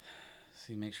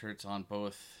See, make sure it's on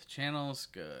both channels.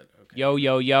 Good. Okay. Yo,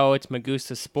 yo, yo, it's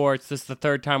Magusta Sports. This is the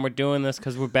third time we're doing this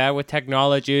because we're bad with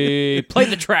technology. Play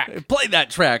the track. Play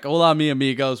that track. Hola, mi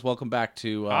amigos. Welcome back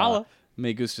to Holla.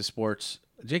 Me Gusta Sports.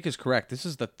 Jake is correct. This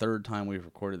is the third time we've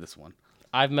recorded this one.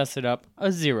 I've messed it up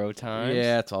 0 times.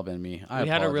 Yeah, it's all been me. I we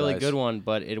had a really apologize. good one,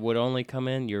 but it would only come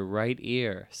in your right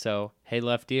ear. So, hey,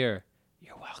 left ear,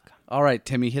 you're welcome. All right,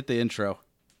 Timmy, hit the intro.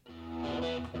 I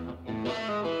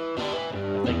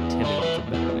think Timmy gets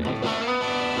a better name.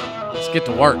 Let's get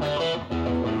to work.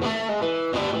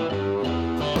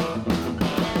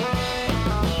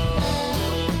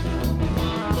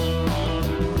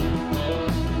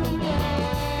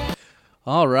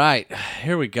 All right,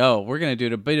 here we go. We're going to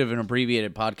do a bit of an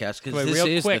abbreviated podcast because Wait, this real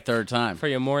is the quick third time. For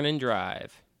your morning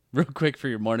drive. Real quick for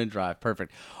your morning drive.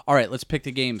 Perfect. All right, let's pick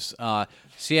the games.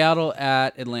 Seattle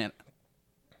at Atlanta.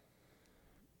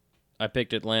 I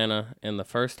picked Atlanta in the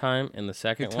first time. In the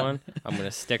second one, I'm going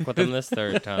to stick with them this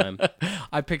third time.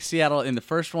 I picked Seattle in the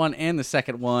first one and the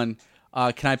second one.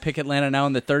 Can I pick Atlanta now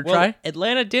in the third Well, try?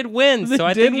 Atlanta did win, so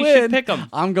I They think did you win. should pick them.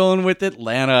 I'm going with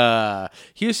Atlanta.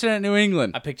 Houston at New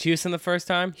England. I picked Houston the first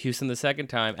time, Houston the second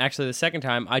time. Actually, the second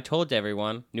time, I told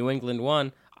everyone New England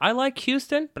won. I like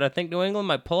Houston, but I think New England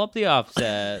might pull up the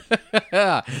upset.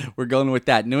 We're going with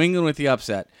that. New England with the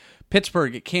upset.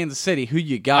 Pittsburgh at Kansas City. Who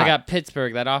you got? I got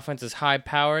Pittsburgh. That offense is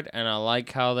high-powered, and I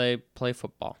like how they play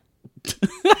football.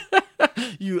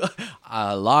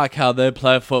 I like how they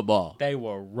play football. They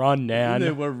were running.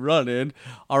 They were running.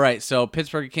 All right, so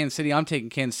Pittsburgh at Kansas City. I'm taking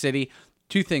Kansas City.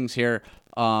 Two things here.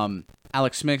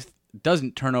 Alex Smith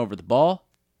doesn't turn over the ball,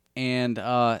 and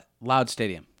loud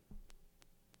stadium.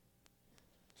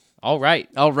 All right.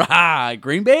 All right,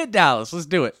 Green Bay at Dallas. Let's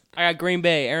do it. I got Green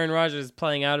Bay. Aaron Rodgers is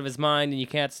playing out of his mind, and you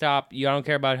can't stop. You don't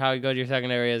care about how good your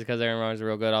secondary is because Aaron Rodgers is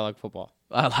real good. I like football.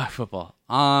 I like football.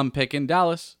 I'm picking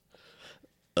Dallas.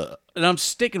 And I'm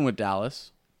sticking with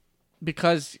Dallas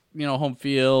because, home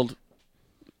field,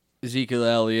 Ezekiel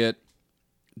Elliott,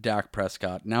 Dak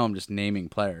Prescott. Now I'm just naming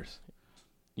players.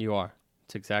 You are.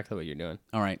 It's exactly what you're doing.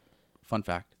 All right. Fun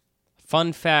fact.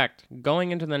 Fun fact,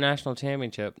 going into the national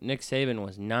championship, Nick Saban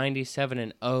was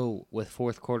 97-0 with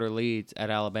fourth quarter leads at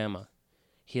Alabama.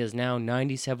 He is now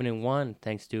 97-1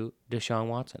 thanks to Deshaun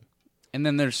Watson. And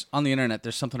then on the internet,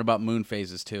 there's something about moon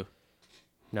phases too.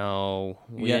 No.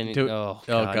 We Yeah, didn't. do- Oh, oh,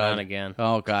 God, God. not again.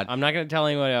 Oh, God. I'm not going to tell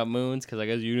anyone about moons because I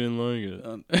guess you didn't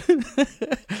like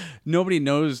it. Nobody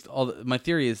knows my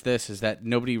theory is that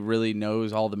nobody really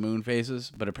knows all the moon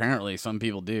phases, but apparently some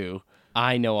people do.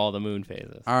 I know all the moon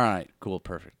phases. All right, cool,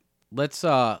 perfect. Let's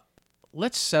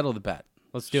settle the bet.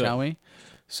 Let's do shall it. we?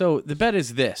 So the bet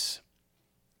is this.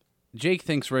 Jake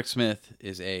thinks Rick Smith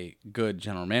is a good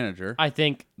general manager. I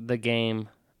think the game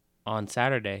on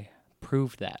Saturday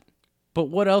proved that. But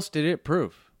what else did it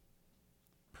prove?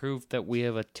 Proved that we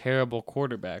have a terrible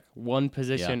quarterback. One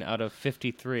position out of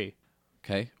 53.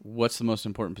 Okay. What's the most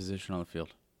important position on the field?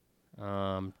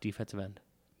 Defensive end.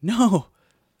 No.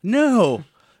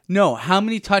 How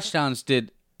many touchdowns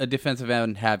did a defensive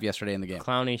end have yesterday in the game?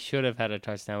 Clowney should have had a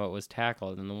touchdown, but was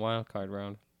tackled in the wild card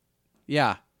round.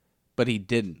 Yeah, but he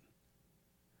didn't.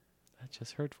 That's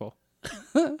just hurtful.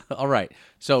 All right.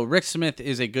 So Rick Smith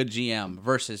is a good GM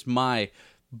versus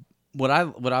what I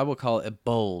will call a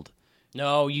bold.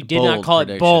 No, you did Bold not call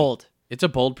prediction. it bold. It's a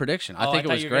bold prediction. I think it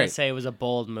thought was you were going great. to say it was a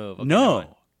bold move. Okay, No, never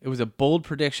mind. it was a bold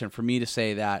prediction for me to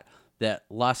say that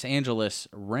Los Angeles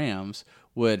Rams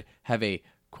would have a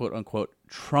quote-unquote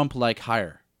Trump-like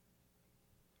hire.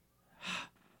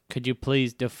 Could you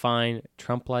please define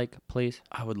Trump-like, please?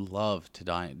 I would love to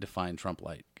define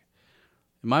Trump-like.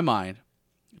 In my mind,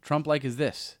 Trump-like is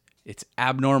this. It's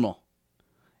abnormal.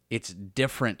 It's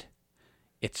different.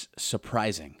 It's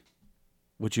surprising.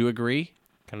 Would you agree?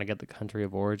 Can I get the country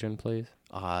of origin, please?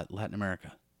 Latin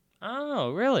America.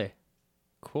 Oh, really?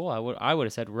 Cool. I would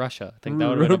have said Russia. I think that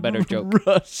would have been a better joke.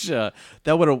 Russia.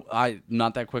 That would have. I'm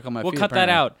not that quick on my We'll feet. cut that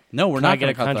apparently. out. No, we're Can not I get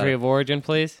gonna a cut country that. of origin,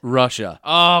 please? Russia.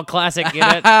 Oh, classic.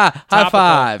 Get it? High Topical.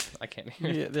 five. I can't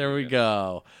hear Yeah, it. there we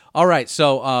go. All right,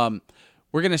 so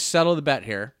we're gonna settle the bet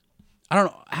here. I don't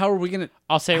know how are we gonna.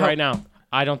 I'll say right now,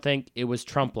 I don't think it was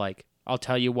Trump-like. I'll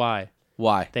tell you why.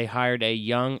 Why? They hired a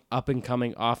young,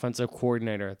 up-and-coming offensive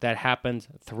coordinator. That happens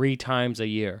 3 times a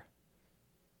year.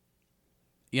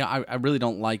 Yeah, I really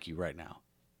don't like you right now.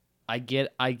 I get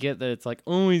that it's like,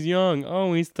 oh, he's young.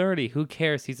 Oh, he's 30. Who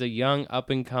cares? He's a young,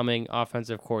 up-and-coming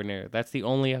offensive coordinator. That's the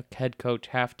only head coach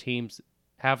half a team. It's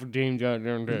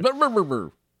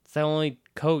the only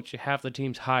coach half the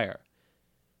teams hire.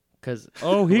 Because,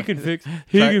 he can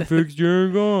fix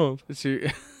Jared Goff.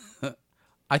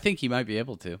 I think he might be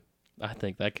able to. I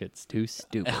think that kid's too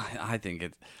stupid. I think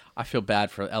it's. I feel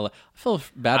bad for LA. I feel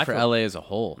bad for LA as a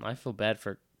whole. I feel bad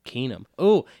for Keenum.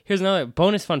 Oh, here's another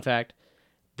bonus fun fact.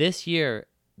 This year,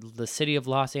 the city of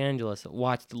Los Angeles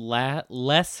watched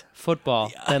less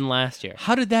football than last year.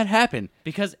 How did that happen?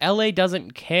 Because LA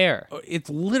doesn't care. It's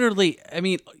literally. I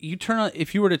mean,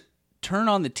 if you were to turn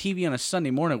on the TV on a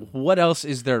Sunday morning, what else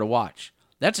is there to watch?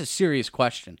 That's a serious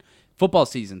question. Football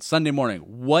season, Sunday morning.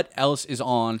 What else is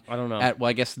on? I don't know.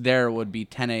 I guess there would be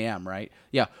 10 a.m., right?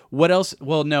 Yeah. What else?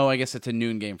 Well, no, I guess it's a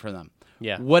noon game for them.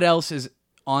 Yeah. What else is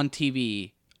on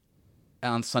TV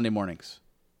on Sunday mornings?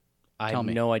 I Tell have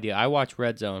me. no idea. I watch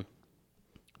Red Zone.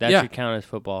 That Yeah. should count as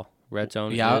football. Red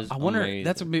Zone Yeah, is I wonder.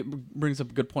 amazing. Brings up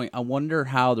a good point. I wonder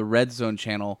how the Red Zone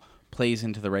channel plays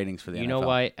into the ratings for the NFL. You know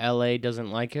why LA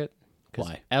doesn't like it?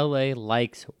 Why? LA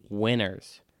likes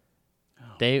winners.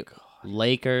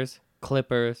 Lakers,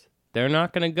 Clippers, they're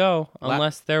not going to go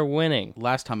unless they're winning.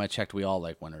 Last time I checked, we all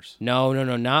like winners. No,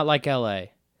 not like LA.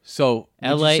 So would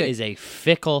LA you say- is a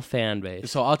fickle fan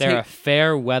base. So they're a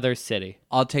fair weather city.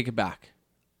 I'll take it back.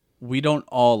 We don't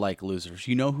all like losers.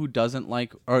 You know who doesn't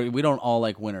like, or we don't all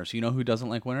like winners. You know who doesn't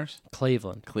like winners?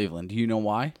 Cleveland. Cleveland. Do you know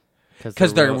why?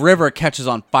 Because Their river catches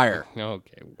on fire.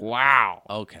 Okay. Wow.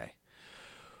 Okay.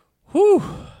 Whew.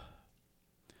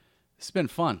 This has been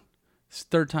fun. It's the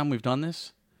third time we've done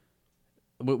this.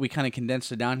 We kind of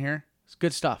condensed it down here. It's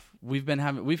good stuff. We've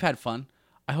had fun.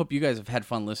 I hope you guys have had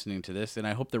fun listening to this, and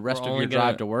I hope the rest of your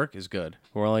drive to work is good.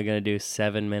 We're only going to do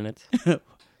 7 minutes.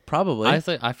 Probably. I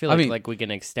feel like we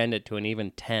can extend it to an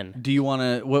even 10. Do you want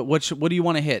to? What do you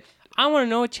want to hit? I want to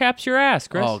know what chaps your ass,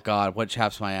 Chris. Oh God, what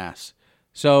chaps my ass?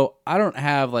 So I don't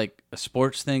have like a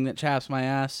sports thing that chaps my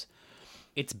ass.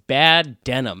 It's bad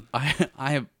denim. I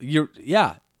have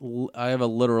I have a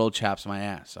literal chaps my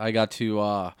ass. I got to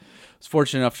was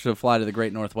fortunate enough to fly to the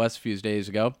Great Northwest a few days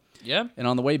ago. Yeah. And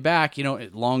on the way back,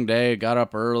 long day, got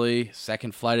up early,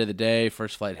 second flight of the day,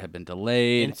 first flight had been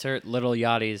delayed. Insert Little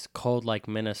Yachty's Cold Like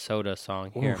Minnesota song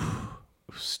here.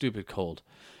 Stupid cold.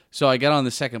 So I got on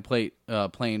the second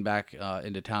plane back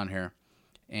into town here,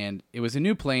 and it was a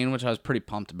new plane, which I was pretty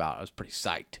pumped about. I was pretty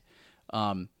psyched.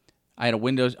 I had a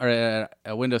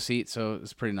window seat, so it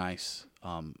was pretty nice.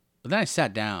 But then I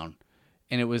sat down,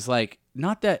 and it was like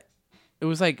it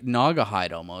was like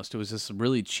Naugahyde almost. It was this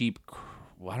really cheap.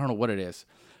 I don't know what it is,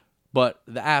 but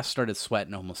the ass started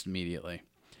sweating almost immediately.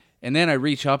 And then I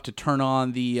reach up to turn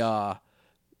on the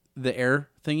air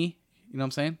thingy. You know what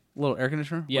I'm saying? A little air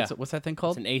conditioner. Yeah. What's that thing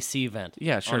called? It's an AC vent.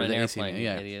 Yeah, sure. On an the AC airplane, vent,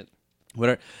 yeah. idiot.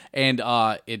 Whatever. And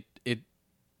it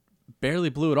barely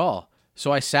blew at all.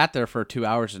 So I sat there for 2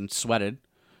 hours and sweated,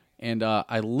 and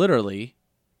I literally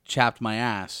chapped my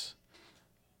ass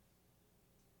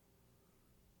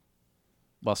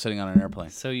while sitting on an airplane.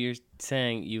 So you're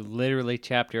saying you literally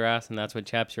chapped your ass, and that's what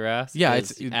chaps your ass? Yeah,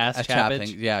 Is it's ass a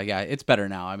chappage? chapping. Yeah, it's better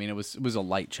now. I mean, it was a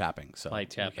light chapping. So Light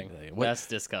chapping. What, That's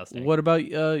disgusting. what about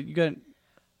you? Got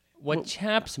What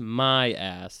chaps my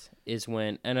ass is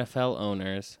when NFL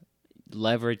owners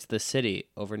leverage the city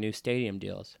over new stadium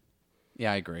deals.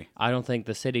 Yeah, I agree. I don't think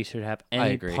the city should have I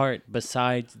any agree. part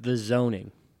besides the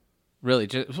zoning. Really,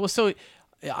 so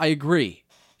I agree.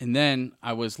 And then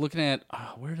I was looking at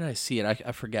where did I see it?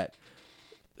 I forget.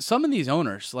 Some of these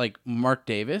owners, like Mark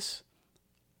Davis,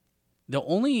 the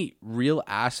only real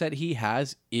asset he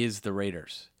has is the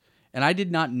Raiders. And I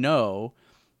did not know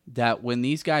that when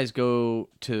these guys go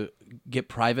to get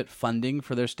private funding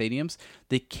for their stadiums,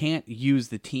 they can't use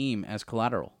the team as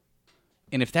collateral.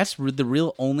 And if that's the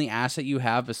real only asset you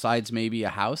have besides maybe a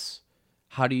house,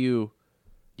 how do you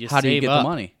get the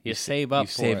money? You save up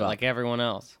for it like everyone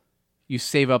else. You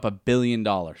save up $1 billion.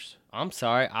 I'm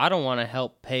sorry. I don't want to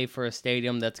help pay for a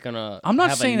stadium that's going to I'm not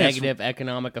have a saying it's- negative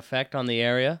economic effect on the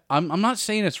area. I'm not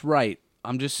saying it's right.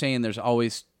 I'm just saying there's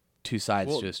always two sides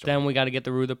to a story. Then we got to get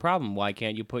the root of the problem. Why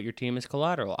can't you put your team as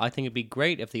collateral? I think it'd be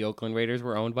great if the Oakland Raiders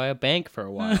were owned by a bank for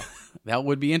a while. That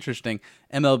would be interesting.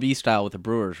 MLB style with the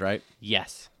Brewers, right?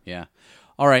 Yes. Yeah.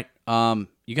 All right.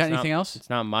 You got anything else? It's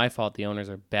not my fault the owners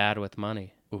are bad with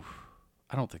money.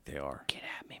 I don't think they are. Get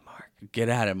at me, Mark. Get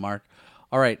at it, Mark.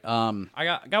 All right.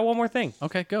 I got one more thing.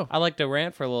 Okay, go. I like to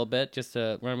rant for a little bit just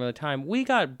to remember the time. We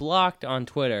got blocked on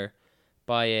Twitter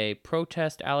by a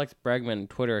protest Alex Bregman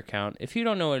Twitter account. If you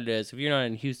don't know what it is, if you're not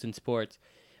in Houston sports,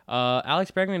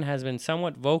 Alex Bregman has been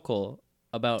somewhat vocal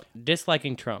about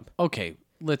disliking Trump. Okay,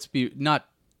 let's be not.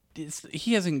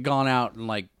 He hasn't gone out and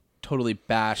like totally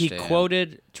bashed. He him.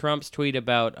 quoted Trump's tweet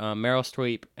about Meryl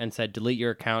Streep and said, "Delete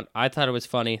your account." I thought it was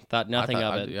funny. Thought nothing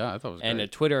of it. I thought it was and great. a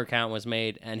Twitter account was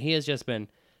made, and he has just been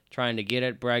trying to get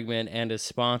at Bregman and his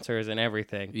sponsors and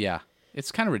everything. Yeah,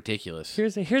 it's kind of ridiculous.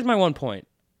 Here's my one point.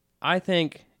 I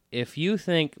think if you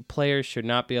think players should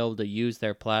not be able to use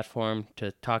their platform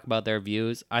to talk about their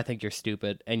views, I think you're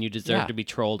stupid and you deserve to be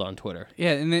trolled on Twitter.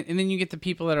 Yeah, and then you get the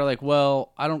people that are like,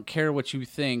 well, I don't care what you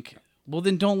think. Well,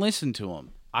 then don't listen to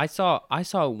them. I saw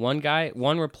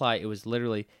one reply. It was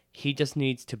literally, he just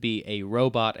needs to be a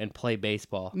robot and play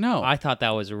baseball. No. I thought that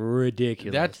was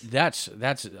ridiculous. That's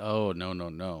oh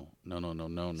no.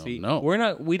 See,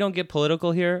 we don't get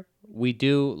political here. We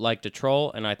do like to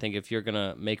troll, and I think if you're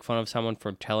gonna make fun of someone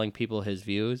for telling people his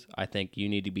views, I think you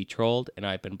need to be trolled, and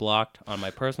I've been blocked on my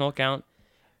personal account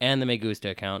and the Megusta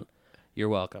account. You're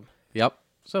welcome. Yep.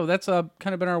 So that's kind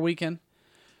of been our weekend.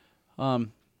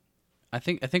 I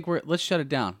think let's shut it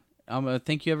down.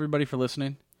 Thank you everybody for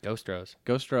listening. Go Stros.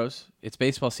 Go Stros. It's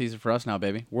baseball season for us now,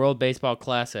 baby. World Baseball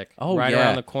Classic. Oh, right yeah.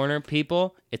 around the corner,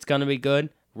 people. It's gonna be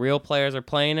good. Real players are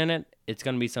playing in it. It's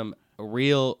gonna be some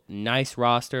real nice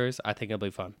rosters. I think it'll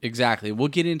be fun. Exactly. We'll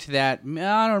get into that. I don't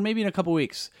know, maybe in a couple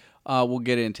weeks. We'll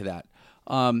get into that.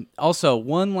 Also,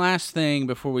 one last thing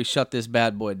before we shut this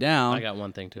bad boy down. I got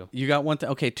one thing too. You got one thing?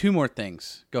 Okay, two more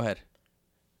things. Go ahead.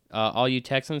 All you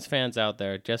Texans fans out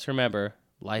there, just remember,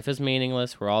 life is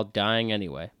meaningless. We're all dying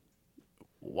anyway.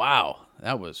 Wow,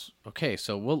 that was okay.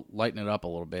 So we'll lighten it up a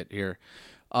little bit here.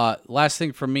 Last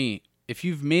thing for me, if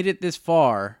you've made it this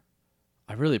far,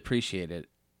 I really appreciate it.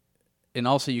 And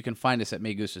also, you can find us at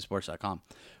MayGustaSports.com.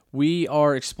 We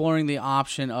are exploring the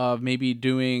option of maybe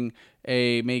doing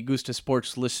a May Gusta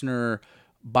Sports listener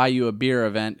buy you a beer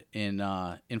event in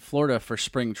Florida for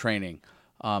spring training.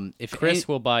 If Chris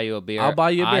will buy you a beer. I'll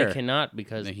buy you a beer. I cannot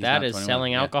because No, he's that not is 21.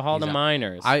 selling Yeah, alcohol he's to not.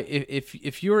 minors.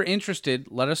 If you're interested,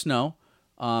 let us know.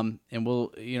 And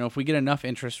we'll, if we get enough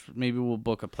interest, maybe we'll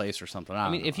book a place or something.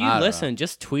 I if you listen,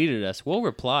 just tweet at us. We'll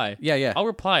reply. Yeah. I'll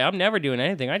reply. I'm never doing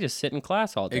anything. I just sit in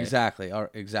class all day. Exactly.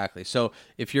 Exactly. So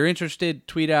if you're interested,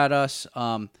 tweet at us.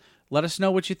 Let us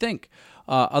know what you think.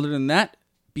 Other than that,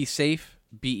 be safe,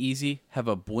 be easy, have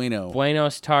a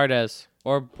Buenos tardes.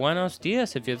 Or buenos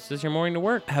dias if this is your morning to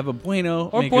work. Have a bueno.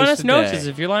 Or buenos noches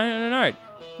if you're lying on an art.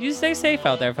 You stay safe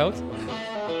out there, folks.